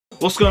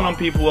What's going on,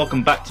 people?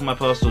 Welcome back to my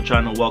personal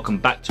channel. Welcome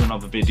back to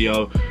another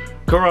video.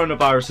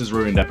 Coronavirus has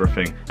ruined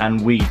everything,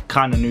 and we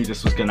kind of knew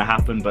this was going to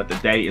happen, but the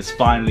day is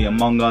finally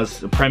among us.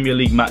 The Premier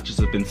League matches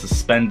have been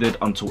suspended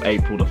until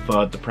April the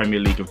 3rd. The Premier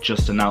League have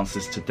just announced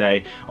this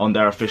today on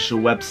their official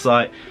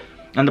website.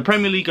 And the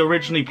Premier League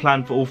originally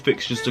planned for all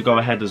fixtures to go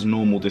ahead as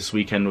normal this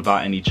weekend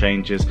without any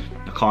changes.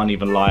 I can't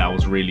even lie, I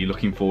was really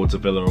looking forward to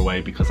Villa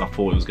away because I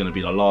thought it was going to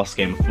be the last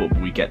game of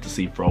football we get to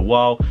see for a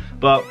while.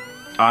 But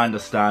I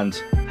understand,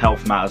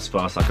 health matters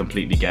first. I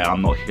completely get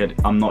it.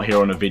 I'm not here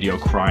on a video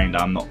crying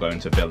that I'm not going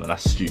to Villa.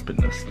 That's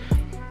stupidness.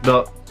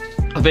 But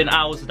within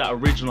hours of that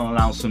original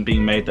announcement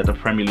being made that the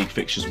Premier League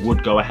fixtures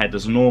would go ahead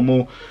as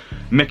normal,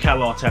 Mikel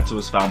Arteta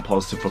was found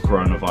positive for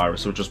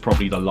coronavirus, which was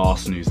probably the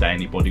last news that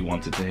anybody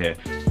wanted to hear.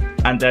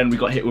 And then we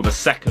got hit with a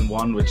second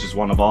one, which is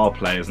one of our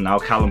players now.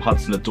 Callum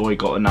Hudson-Odoi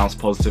got announced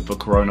positive for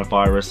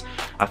coronavirus,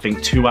 I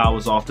think 2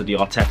 hours after the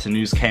Arteta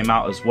news came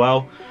out as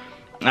well.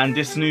 And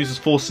this news has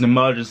forced an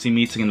emergency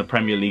meeting in the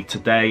Premier League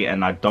today,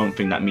 and I don't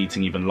think that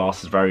meeting even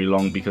lasts very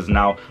long because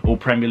now all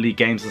Premier League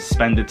games are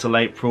suspended till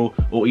April,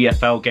 all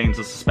EFL games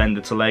are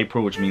suspended till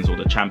April, which means all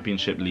the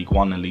Championship, League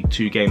 1 and League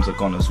 2 games are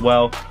gone as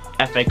well.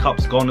 FA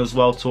Cup's gone as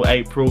well till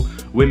April,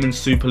 Women's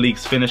Super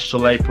League's finished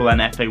till April,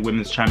 and FA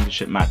Women's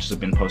Championship matches have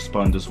been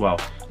postponed as well.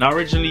 Now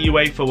originally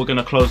UEFA were going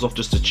to close off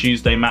just the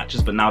Tuesday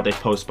matches, but now they've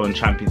postponed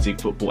Champions League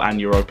football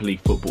and Europa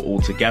League football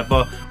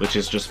altogether, which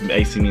is just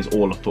basically means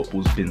all of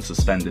football's been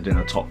suspended in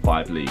the top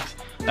 5 leagues.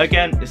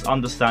 Again, it's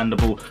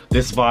understandable.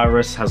 This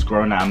virus has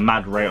grown at a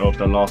mad rate over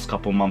the last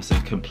couple months,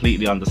 and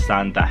completely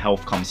understand that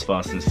health comes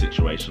first in a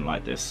situation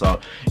like this,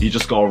 so you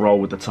just gotta roll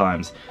with the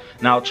times.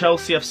 Now,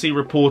 Chelsea FC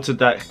reported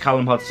that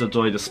Callum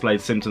Hudson-Odoi displayed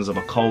symptoms of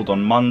a cold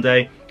on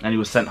Monday and he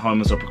was sent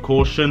home as a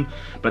precaution,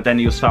 but then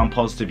he was found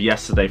positive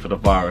yesterday for the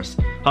virus.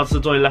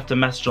 Hudson-Odoi left a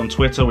message on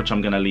Twitter, which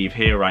I'm going to leave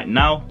here right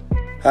now.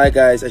 Hi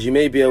guys, as you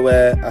may be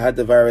aware, I had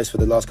the virus for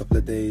the last couple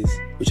of days,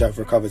 which I've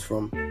recovered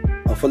from.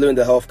 I'm following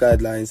the health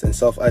guidelines and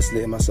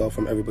self-isolating myself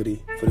from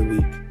everybody for the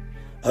week.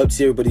 I hope to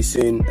see everybody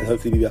soon and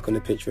hopefully be back on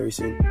the pitch very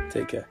soon.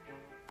 Take care.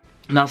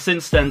 Now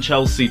since then,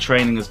 Chelsea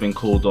training has been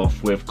called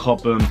off, with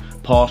Cobham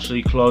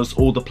partially closed.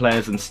 All the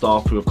players and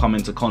staff who have come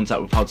into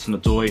contact with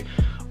Hudson-Odoi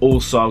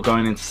also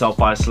going into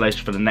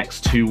self-isolation for the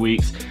next 2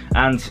 weeks.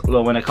 And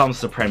well, when it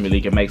comes to Premier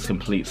League, it makes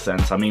complete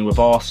sense. I mean, with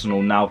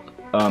Arsenal now,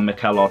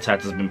 Mikel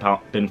Arteta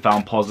has been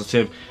found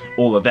positive.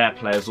 All of their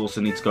players also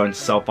need to go into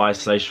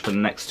self-isolation for the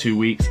next 2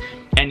 weeks.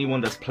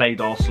 Anyone that's played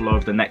Arsenal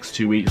over the next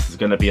 2 weeks is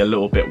going to be a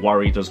little bit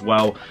worried as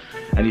well.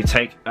 And you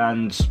take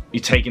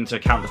into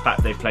account the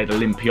fact they've played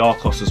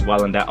Olympiacos as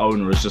well, and their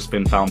owner has just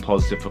been found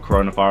positive for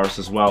coronavirus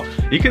as well.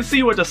 You can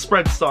see where the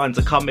spread's starting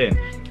to come in,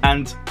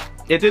 and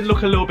it did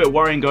look a little bit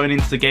worrying going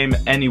into the game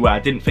anyway. I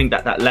didn't think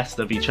that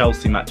Leicester v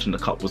Chelsea match in the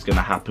Cup was going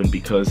to happen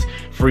because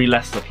 3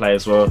 Leicester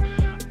players were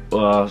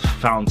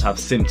found to have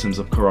symptoms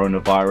of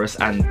coronavirus,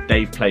 and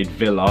they've played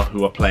Villa,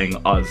 who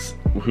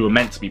are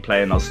meant to be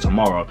playing us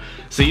tomorrow.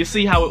 So you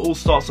see how it all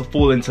starts to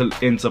fall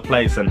into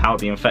place, and how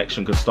the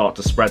infection could start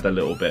to spread a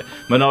little bit.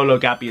 Manolo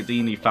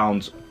Gabbiadini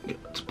found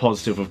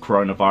positive of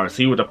coronavirus.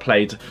 He would have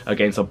played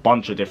against a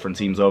bunch of different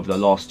teams over the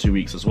last 2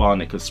 weeks as well,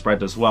 and it could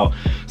spread as well.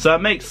 So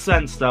it makes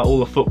sense that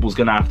all of football's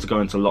going to have to go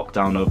into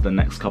lockdown over the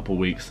next couple of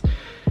weeks.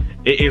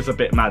 It is a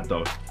bit mad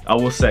though. I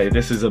will say,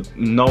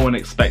 no one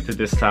expected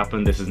this to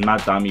happen. This is mad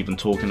that I'm even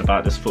talking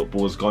about this.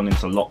 Football has gone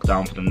into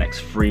lockdown for the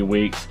next 3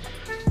 weeks.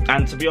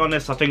 And to be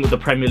honest, I think with the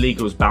Premier League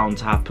it was bound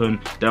to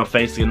happen. They were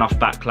facing enough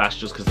backlash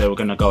just because they were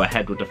going to go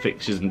ahead with the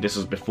fixtures, and this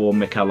was before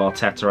Mikel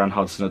Arteta and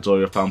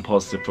Hudson-Odoi were found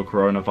positive for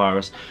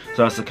coronavirus.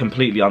 So that's a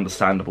completely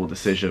understandable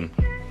decision.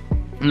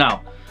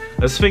 Now,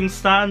 as things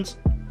stand,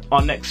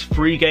 our next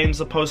 3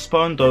 games are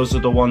postponed. Those are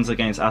the ones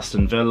against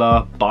Aston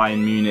Villa,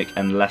 Bayern Munich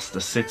and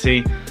Leicester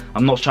City.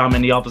 I'm not sure how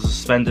many others are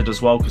suspended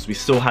as well, because we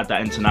still had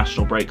that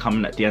international break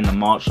coming at the end of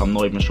March. So I'm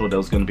not even sure there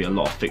was going to be a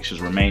lot of fixtures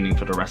remaining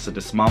for the rest of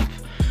this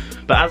month.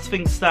 But as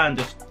things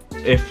stand,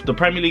 if the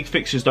Premier League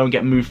fixtures don't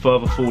get moved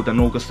further forward than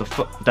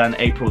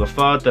April the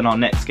 3rd, then our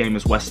next game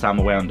is West Ham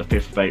away on the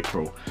 5th of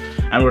April.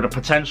 And with the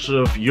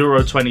potential of Euro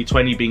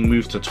 2020 being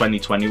moved to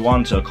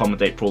 2021 to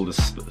accommodate for all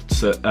this...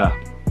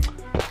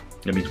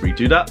 Let me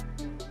redo that.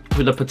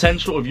 With the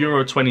potential of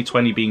Euro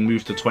 2020 being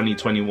moved to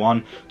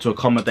 2021 to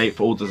accommodate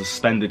for all the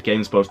suspended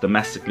games both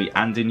domestically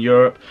and in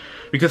Europe,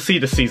 we could see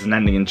the season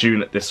ending in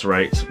June at this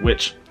rate,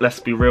 which, let's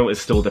be real, is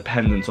still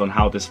dependent on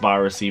how this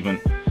virus is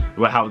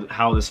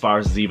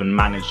even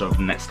managed over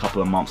the next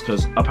couple of months,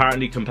 because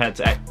apparently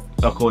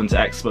according to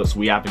experts,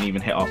 we haven't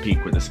even hit our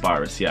peak with this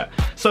virus yet.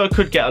 So it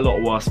could get a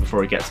lot worse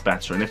before it gets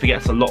better, and if it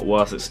gets a lot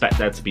worse, expect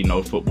there to be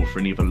no football for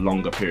an even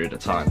longer period of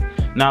time.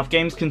 Now, if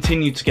games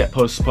continue to get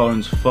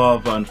postponed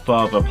further and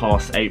further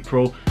past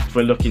April, if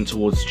we're looking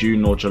towards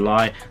June or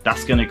July,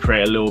 that's going to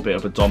create a little bit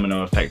of a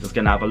domino effect. It's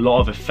going to have a lot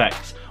of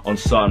effects on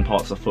certain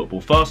parts of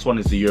football. First one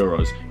is the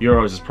Euros.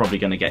 Euros is probably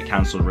going to get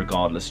cancelled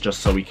regardless, just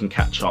so we can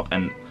catch up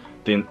and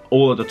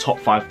all of the top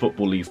 5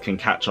 football leagues can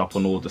catch up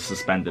on all the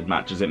suspended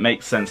matches. It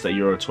makes sense that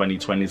Euro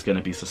 2020 is going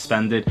to be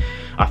suspended.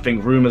 I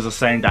think rumours are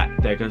saying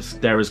that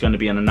there is going to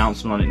be an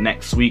announcement on it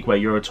next week where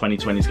Euro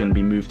 2020 is going to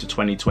be moved to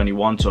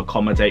 2021 to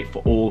accommodate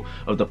for all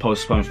of the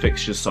postponed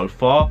fixtures so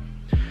far.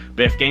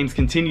 But if games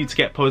continue to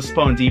get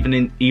postponed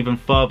even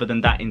further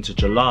than that into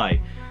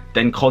July,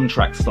 then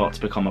contracts start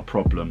to become a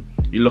problem.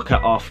 You look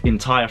at our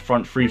entire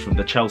front three from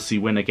the Chelsea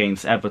win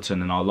against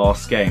Everton in our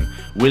last game.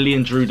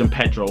 Willian, Giroud and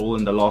Pedro all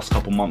in the last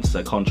couple months of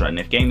their contract, and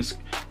if games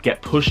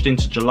get pushed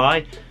into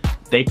July,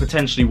 they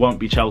potentially won't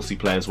be Chelsea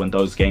players when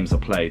those games are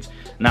played.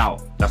 Now,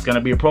 that's going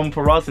to be a problem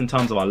for us in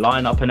terms of our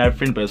lineup and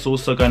everything, but it's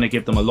also going to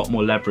give them a lot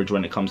more leverage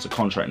when it comes to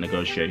contract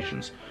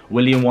negotiations.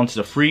 Willian wanted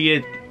a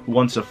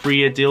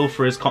 3-year deal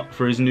for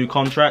his new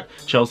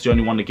contract. Chelsea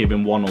only want to give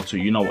him 1 or 2.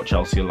 You know what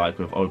Chelsea are like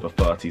with over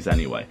 30s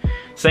anyway.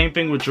 Same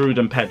thing with Giroud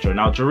and Pedro.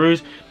 Now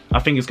Giroud, I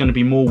think, is going to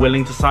be more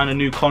willing to sign a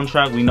new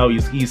contract. We know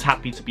he's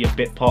happy to be a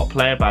bit part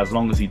player, but as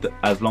long as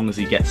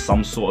he gets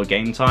some sort of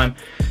game time.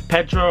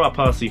 Pedro, I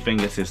personally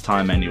think it's his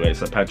time anyway,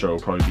 so Pedro will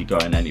probably be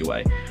going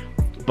anyway.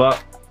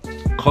 But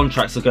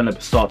contracts are going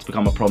to start to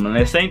become a problem,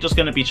 and it's ain't just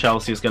going to be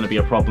Chelsea, it's going to be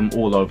a problem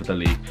all over the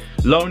league.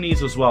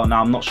 Loanies as well.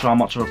 Now I'm not sure how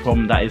much of a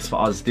problem that is for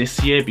us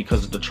this year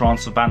because of the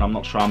transfer ban. I'm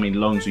not sure how many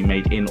loans we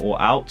made in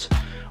or out,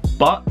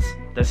 but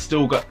there's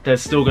still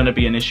going to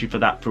be an issue for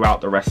that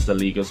throughout the rest of the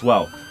league as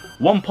well.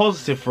 One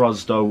positive for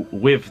us though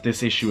with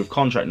this issue of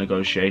contract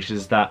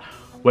negotiations is that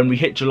when we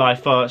hit July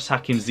 1st,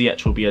 Hakim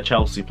Ziyech will be a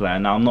Chelsea player.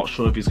 Now I'm not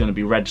sure if he's going to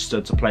be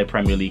registered to play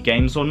Premier League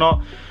games or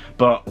not,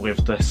 but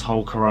with this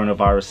whole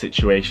coronavirus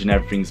situation,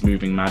 everything's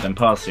moving mad, and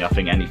personally I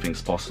think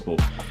anything's possible.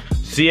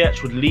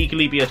 Ziyech would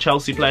legally be a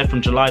Chelsea player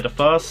from July the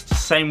 1st,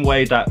 same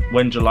way that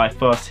when July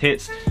 1st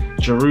hits,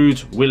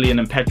 Giroud, Willian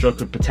and Pedro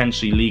could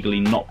potentially legally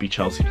not be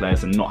Chelsea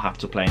players and not have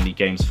to play any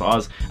games for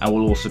us, and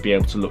we'll also be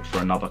able to look for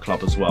another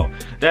club as well.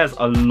 There's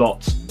a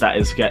lot that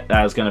is going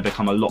to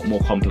become a lot more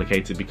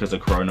complicated because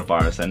of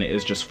coronavirus, and it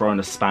is just throwing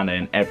a spanner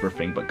in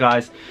everything. But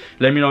guys,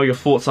 let me know your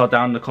thoughts are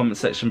down in the comment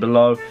section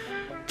below.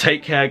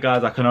 Take care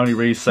guys, I can only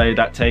really say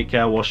that. Take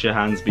care, wash your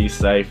hands, be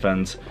safe,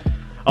 and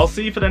I'll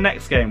see you for the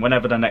next game,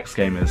 whenever the next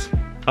game is.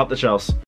 Up the Chelsea.